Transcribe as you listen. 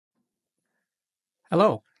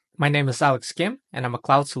Hello, my name is Alex Kim, and I'm a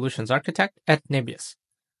Cloud Solutions Architect at Nebius.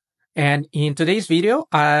 And in today's video,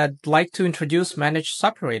 I'd like to introduce Managed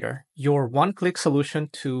Soperator, your one-click solution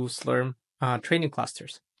to Slurm training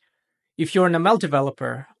clusters. If you're an ML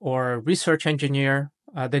developer or a research engineer,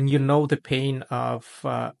 then you know the pain of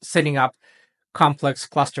setting up complex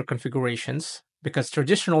cluster configurations because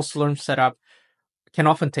traditional Slurm setup can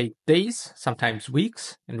often take days, sometimes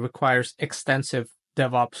weeks, and requires extensive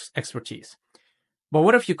DevOps expertise. But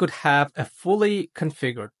what if you could have a fully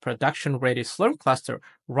configured production-ready Slurm cluster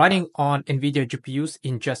running on NVIDIA GPUs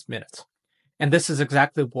in just minutes? And this is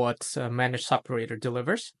exactly what Managed Soperator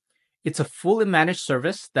delivers. It's a fully managed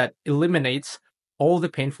service that eliminates all the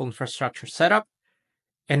painful infrastructure setup,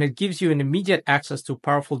 and it gives you an immediate access to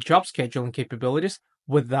powerful job scheduling capabilities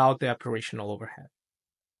without the operational overhead.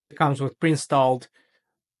 It comes with pre-installed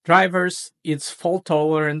drivers, it's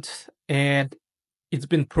fault-tolerant, and it's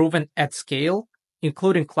been proven at scale,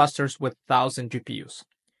 including clusters with 1,000 GPUs.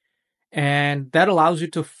 And that allows you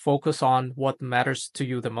to focus on what matters to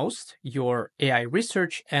you the most, your AI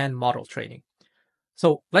research and model training.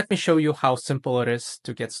 So let me show you how simple it is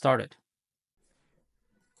to get started.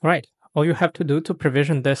 All right, all you have to do to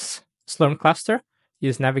provision this Slurm cluster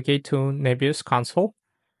is navigate to Nebius console.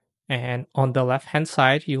 And on the left-hand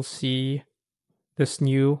side, you'll see this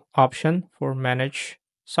new option for Manage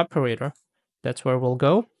Soperator. That's where we'll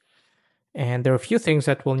go. And there are a few things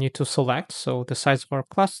that we'll need to select. So the size of our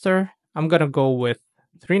cluster, I'm going to go with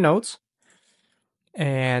 3 nodes.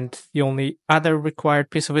 And the only other required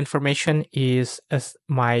piece of information is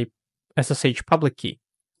my SSH public key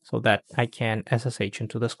so that I can SSH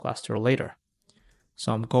into this cluster later.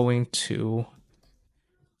 So I'm going to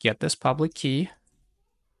get this public key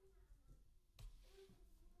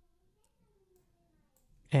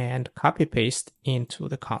and copy paste into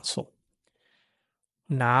the console.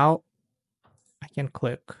 Now I can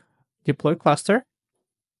click deploy cluster,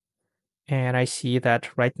 and I see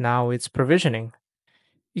that right now it's provisioning.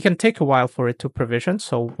 It can take a while for it to provision,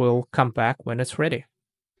 so we'll come back when it's ready.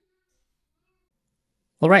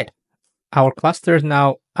 All right, our cluster is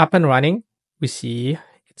now up and running. We see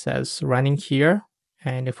it says running here,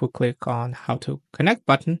 and if we click on how to connect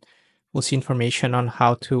button, we'll see information on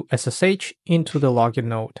how to SSH into the login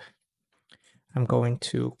node. I'm going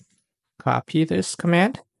to copy this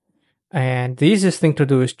command. And the easiest thing to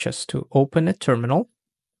do is just to open a terminal,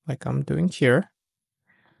 like I'm doing here.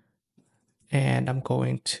 And I'm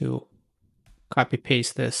going to copy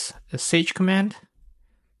paste this SH command.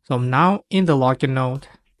 So I'm now in the login node.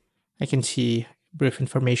 I can see brief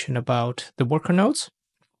information about the worker nodes.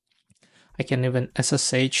 I can even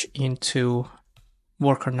SSH into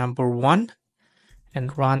worker number 1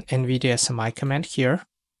 and run NVIDIA SMI command here.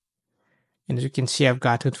 And as you can see, I've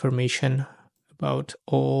got information about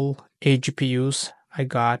all 8 GPUs I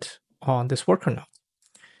got on this worker node.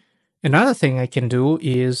 Another thing I can do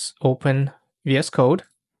is open VS Code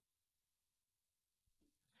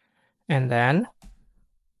and then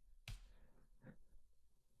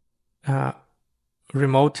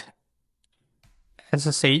remote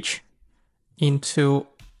SSH into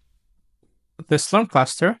the Slurm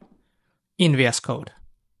cluster in VS Code.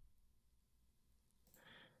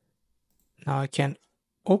 Now I can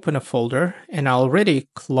open a folder, and I already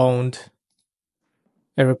cloned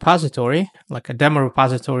a repository, like a demo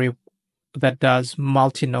repository that does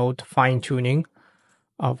multi-node fine-tuning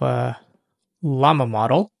of a Llama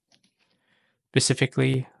model,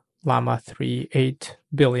 specifically Llama 3.8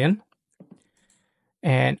 billion.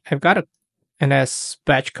 And I've got an S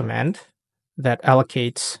batch command that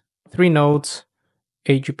allocates 3 nodes,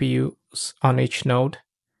 8 GPUs on each node.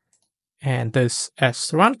 And this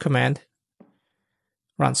S run command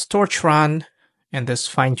runs torch run and this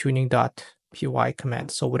fine-tuning.py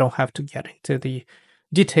command. So we don't have to get into the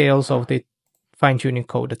details of the fine-tuning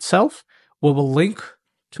code itself. We will link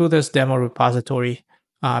to this demo repository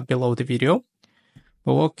below the video.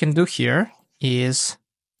 But what we can do here is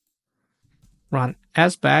run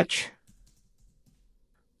as batch.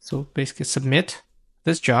 So basically submit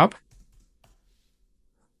this job.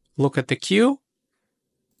 Look at the queue.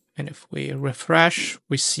 And if we refresh,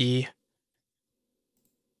 we see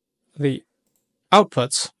the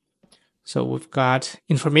outputs. So we've got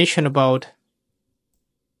information about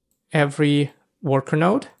every worker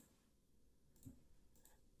node.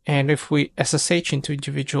 And if we SSH into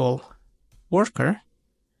individual worker,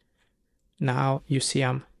 now you see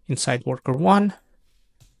I'm inside worker 1.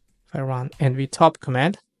 If I run nv-top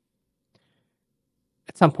command,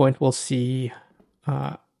 at some point we'll see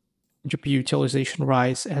GPU utilization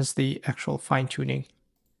rise as the actual fine-tuning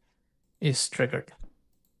is triggered.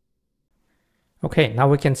 Okay, now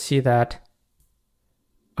we can see that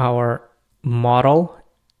our model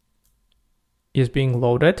is being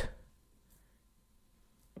loaded,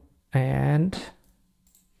 and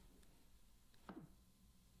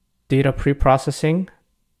data pre-processing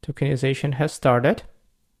tokenization has started.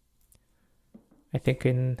 I think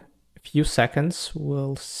in a few seconds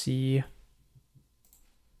we'll see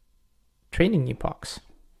training epochs.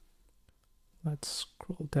 Let's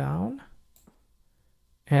scroll down.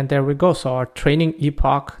 And there we go. So our training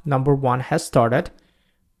epoch number 1 has started.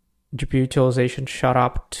 GPU utilization shot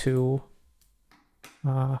up to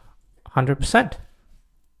 100%.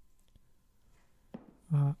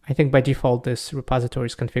 I think by default, this repository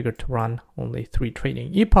is configured to run only 3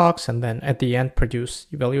 training epochs and then at the end produce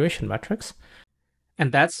evaluation metrics.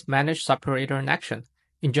 And that's Managed Soperator in action.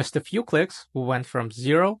 In just a few clicks, we went from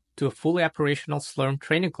 0 to a fully operational Slurm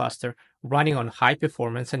training cluster running on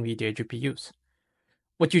high-performance NVIDIA GPUs.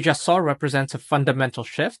 What you just saw represents a fundamental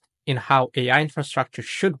shift in how AI infrastructure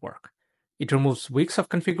should work. It removes weeks of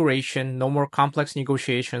configuration, no more complex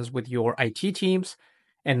negotiations with your IT teams,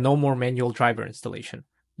 and no more manual driver installation,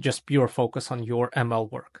 just pure focus on your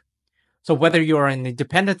ML work. So whether you're an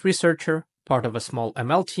independent researcher, part of a small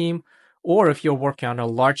ML team, or if you're working on a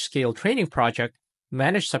large-scale training project,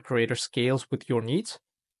 Managed Soperator scales with your needs.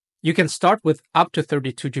 You can start with up to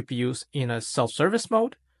 32 GPUs in a self-service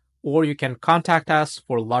mode, or you can contact us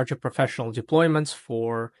for larger professional deployments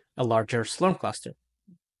for a larger Slurm cluster.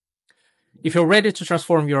 If you're ready to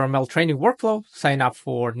transform your ML training workflow, sign up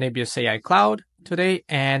for Nebius AI Cloud today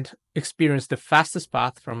and experience the fastest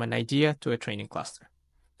path from an idea to a training cluster.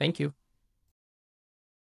 Thank you.